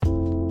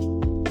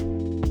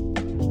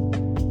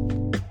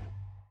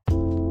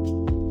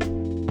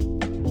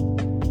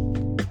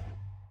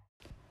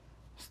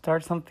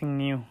Start something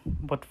new,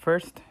 but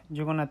first,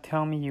 you're gonna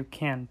tell me you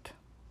can't.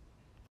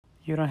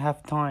 You don't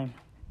have time.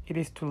 It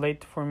is too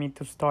late for me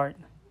to start.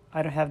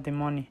 I don't have the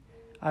money.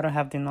 I don't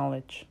have the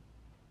knowledge.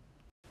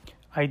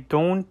 I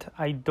don't.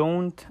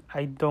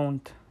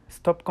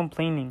 Stop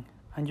complaining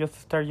and just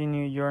start your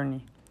new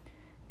journey.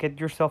 Get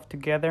yourself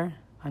together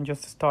and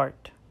just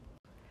start.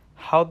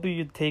 How do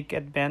you take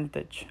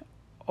advantage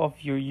of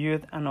your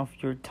youth and of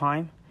your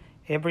time?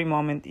 Every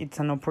moment it's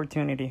an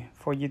opportunity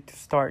for you to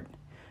start.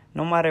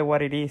 No matter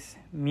what it is,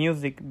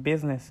 music,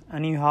 business, a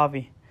new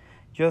hobby,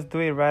 just do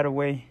it right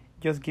away.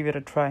 Just give it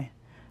a try.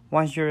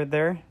 Once you're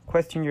there,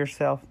 question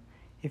yourself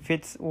if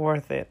it's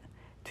worth it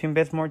to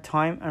invest more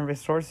time and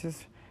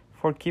resources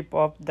for keep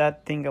up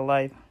that thing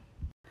alive.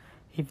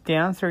 If the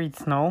answer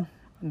is no,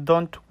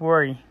 don't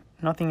worry.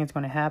 Nothing is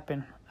going to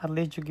happen. At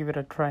least you give it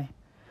a try.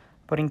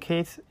 But in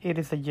case it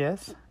is a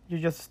yes, you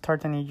just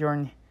start a new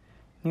journey.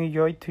 New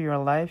joy to your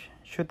life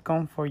should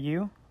come for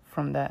you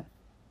from that.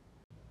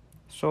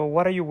 So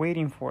what are you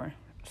waiting for?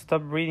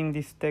 Stop reading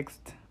this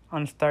text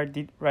and start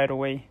it right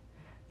away.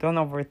 Don't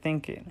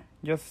overthink it.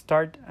 Just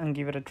start and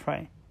give it a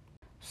try.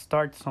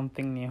 Start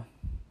something new.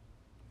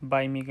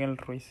 By Miguel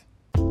Ruiz.